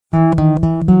In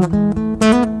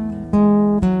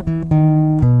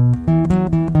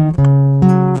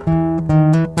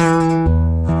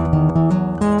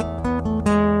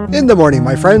the morning,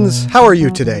 my friends. How are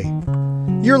you today?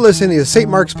 You're listening to St.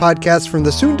 Mark's podcast from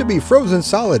the soon-to-be frozen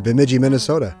solid Bemidji,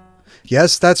 Minnesota.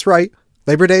 Yes, that's right.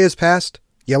 Labor Day is past,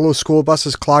 yellow school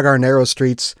buses clog our narrow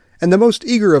streets, and the most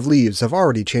eager of leaves have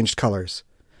already changed colors.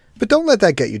 But don't let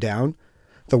that get you down.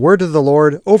 The word of the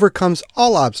Lord overcomes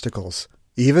all obstacles,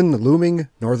 even the looming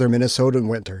northern Minnesotan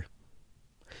winter.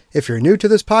 If you're new to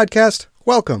this podcast,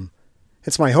 welcome.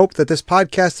 It's my hope that this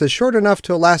podcast is short enough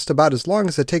to last about as long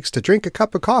as it takes to drink a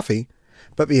cup of coffee,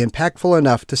 but be impactful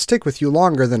enough to stick with you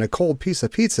longer than a cold piece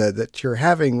of pizza that you're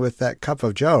having with that cup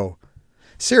of joe.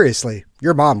 Seriously,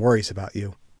 your mom worries about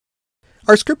you.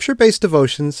 Our scripture-based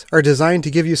devotions are designed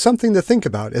to give you something to think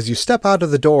about as you step out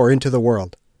of the door into the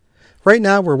world. Right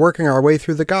now, we're working our way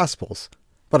through the Gospels,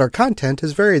 but our content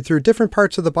has varied through different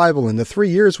parts of the Bible in the 3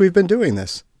 years we've been doing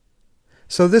this.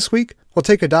 So this week, we'll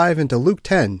take a dive into Luke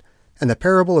 10 and the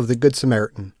parable of the Good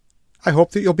Samaritan. I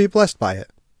hope that you'll be blessed by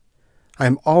it. I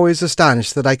am always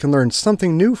astonished that I can learn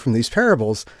something new from these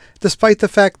parables, despite the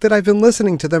fact that I've been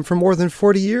listening to them for more than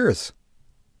 40 years.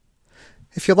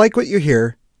 If you like what you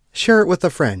hear, share it with a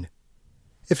friend.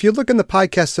 If you look in the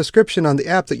podcast description on the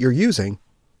app that you're using,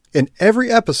 in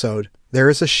every episode, there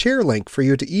is a share link for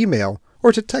you to email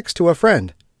or to text to a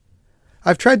friend.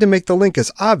 I've tried to make the link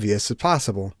as obvious as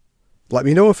possible. Let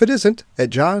me know if it isn't at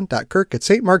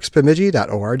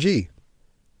john.kirk@stmarksbemidji.org.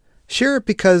 Share it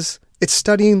because it's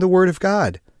studying the Word of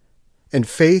God, and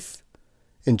faith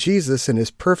in Jesus and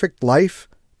His perfect life,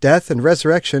 death, and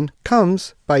resurrection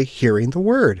comes by hearing the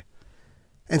Word.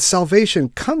 And salvation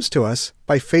comes to us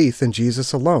by faith in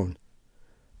Jesus alone.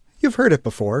 You've heard it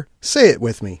before. Say it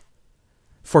with me.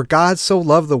 For God so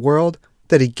loved the world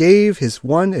that He gave His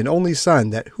one and only Son,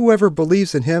 that whoever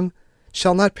believes in Him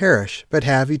shall not perish, but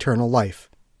have eternal life.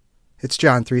 It's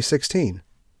John 3:16.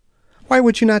 Why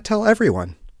would you not tell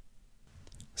everyone?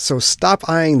 So stop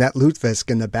eyeing that lutefisk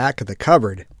in the back of the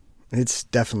cupboard. It's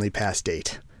definitely past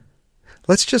date.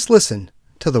 Let's just listen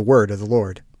to the word of the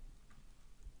Lord.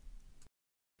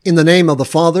 In the name of the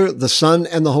Father, the Son,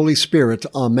 and the Holy Spirit.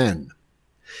 Amen.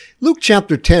 Luke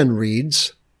chapter 10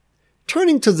 reads,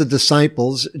 Turning to the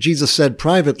disciples, Jesus said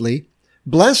privately,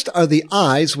 Blessed are the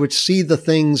eyes which see the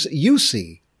things you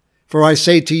see. For I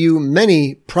say to you,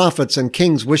 many prophets and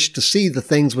kings wished to see the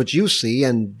things which you see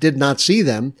and did not see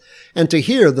them, and to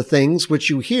hear the things which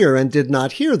you hear and did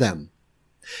not hear them.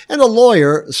 And a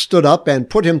lawyer stood up and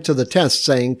put him to the test,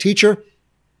 saying, Teacher,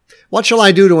 what shall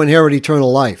I do to inherit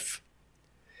eternal life?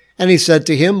 And he said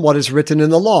to him, What is written in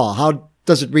the law? How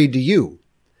does it read to you?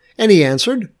 And he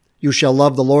answered, You shall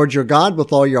love the Lord your God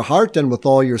with all your heart and with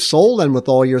all your soul and with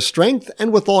all your strength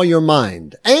and with all your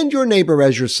mind, and your neighbor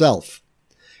as yourself.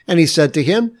 And he said to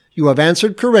him, You have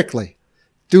answered correctly.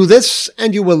 Do this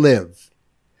and you will live.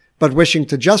 But wishing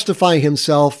to justify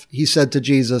himself, he said to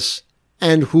Jesus,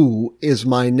 And who is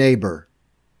my neighbor?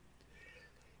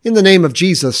 In the name of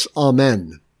Jesus,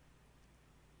 Amen.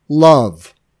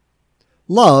 Love.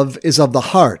 Love is of the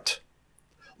heart.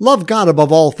 Love God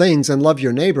above all things and love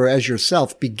your neighbor as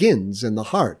yourself begins in the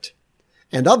heart.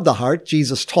 And of the heart,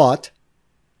 Jesus taught,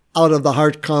 out of the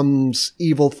heart comes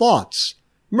evil thoughts,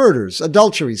 murders,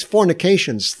 adulteries,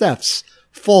 fornications, thefts,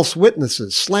 false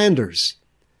witnesses, slanders.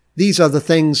 These are the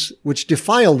things which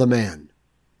defile the man.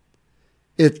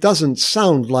 It doesn't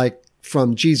sound like,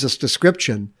 from Jesus'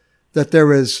 description, that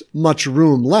there is much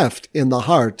room left in the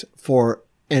heart for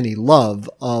any love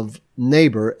of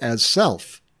neighbor as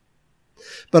self.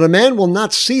 But a man will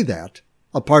not see that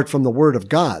apart from the Word of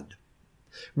God.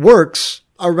 Works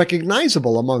are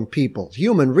recognizable among people.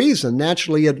 Human reason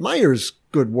naturally admires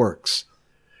good works.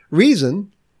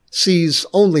 Reason sees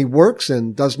only works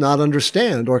and does not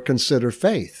understand or consider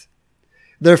faith.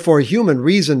 Therefore, human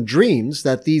reason dreams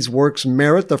that these works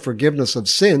merit the forgiveness of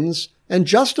sins and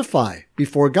justify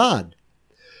before God.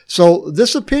 So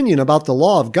this opinion about the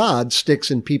law of God sticks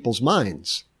in people's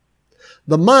minds.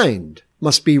 The mind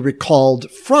must be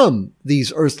recalled from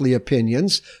these earthly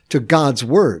opinions to God's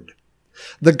Word.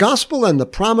 The gospel and the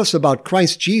promise about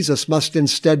Christ Jesus must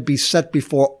instead be set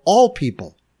before all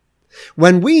people.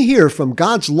 When we hear from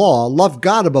God's law, love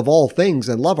God above all things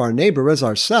and love our neighbor as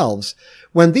ourselves,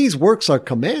 when these works are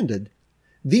commanded,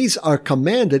 these are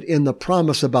commanded in the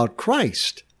promise about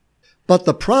Christ. But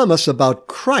the promise about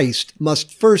Christ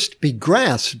must first be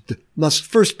grasped, must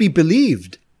first be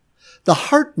believed. The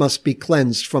heart must be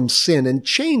cleansed from sin and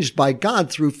changed by God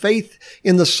through faith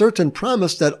in the certain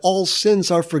promise that all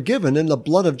sins are forgiven in the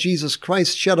blood of Jesus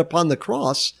Christ shed upon the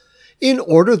cross, in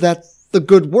order that the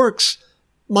good works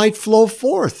might flow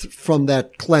forth from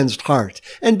that cleansed heart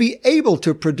and be able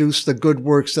to produce the good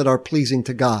works that are pleasing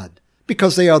to God,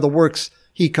 because they are the works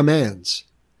he commands.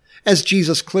 As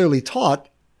Jesus clearly taught,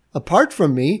 apart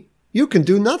from me, you can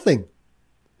do nothing.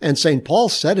 And St. Paul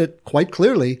said it quite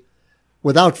clearly,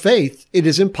 without faith, it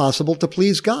is impossible to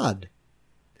please God.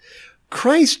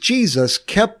 Christ Jesus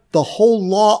kept the whole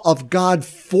law of God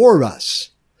for us.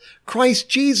 Christ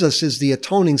Jesus is the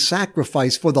atoning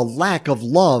sacrifice for the lack of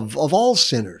love of all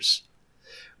sinners.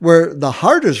 Where the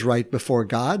heart is right before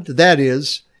God, that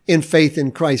is, in faith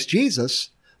in Christ Jesus,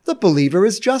 the believer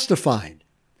is justified.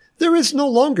 There is no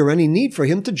longer any need for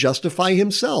him to justify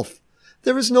himself.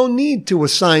 There is no need to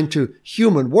assign to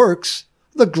human works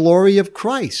the glory of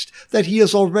Christ that he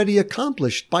has already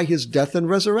accomplished by his death and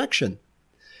resurrection.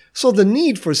 So the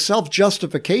need for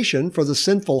self-justification for the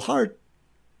sinful heart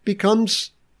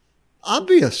becomes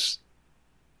obvious.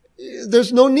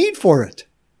 There's no need for it.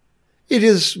 It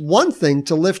is one thing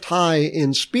to lift high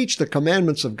in speech the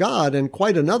commandments of God and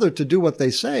quite another to do what they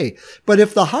say. But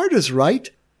if the heart is right,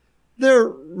 there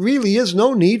really is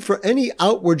no need for any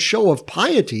outward show of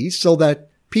piety so that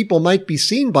people might be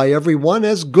seen by everyone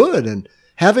as good and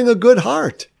having a good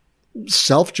heart.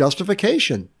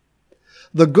 Self-justification.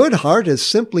 The good heart is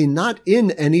simply not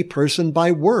in any person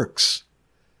by works.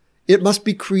 It must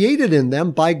be created in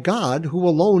them by God, who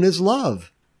alone is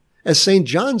love. As St.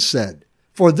 John said,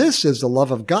 "For this is the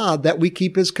love of God, that we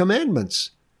keep his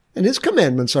commandments." And his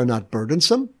commandments are not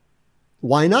burdensome.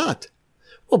 Why not?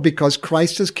 Well, because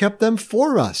Christ has kept them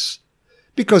for us.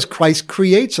 Because Christ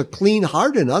creates a clean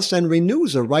heart in us and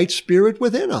renews a right spirit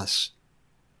within us.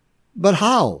 But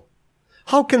how?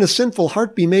 How can a sinful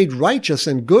heart be made righteous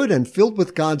and good and filled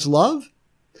with God's love?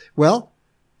 Well,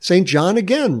 St. John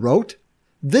again wrote,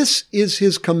 "This is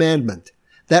his commandment,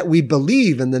 that we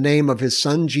believe in the name of his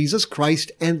Son, Jesus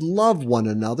Christ, and love one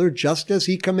another just as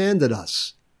he commanded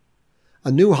us."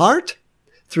 A new heart?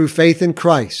 Through faith in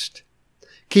Christ.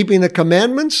 Keeping the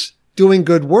commandments? Doing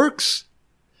good works?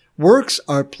 Works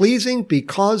are pleasing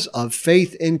because of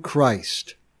faith in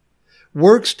Christ.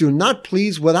 Works do not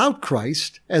please without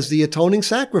Christ as the atoning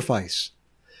sacrifice.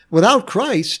 Without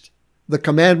Christ, the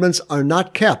commandments are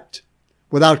not kept.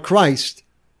 Without Christ,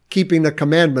 keeping the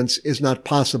commandments is not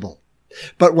possible.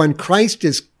 But when Christ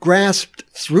is grasped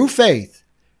through faith,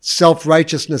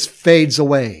 self-righteousness fades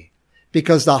away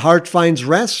because the heart finds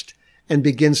rest and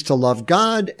begins to love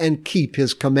God and keep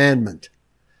his commandment.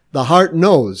 The heart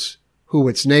knows who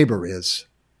its neighbor is.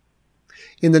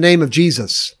 In the name of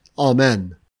Jesus,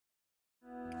 Amen.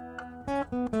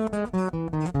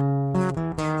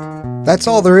 That's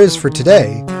all there is for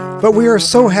today, but we are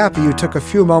so happy you took a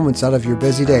few moments out of your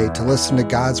busy day to listen to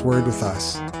God's Word with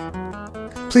us.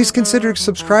 Please consider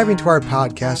subscribing to our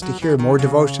podcast to hear more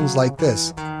devotions like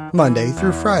this, Monday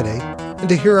through Friday, and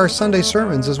to hear our Sunday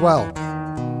sermons as well.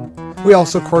 We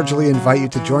also cordially invite you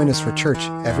to join us for church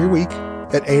every week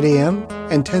at 8 a.m.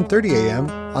 and 10:30 a.m.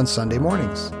 on Sunday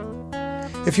mornings.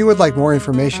 If you would like more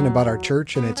information about our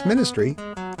church and its ministry,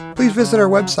 please visit our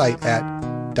website at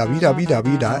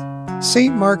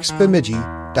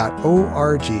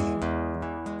www.stmarksbemidji.org.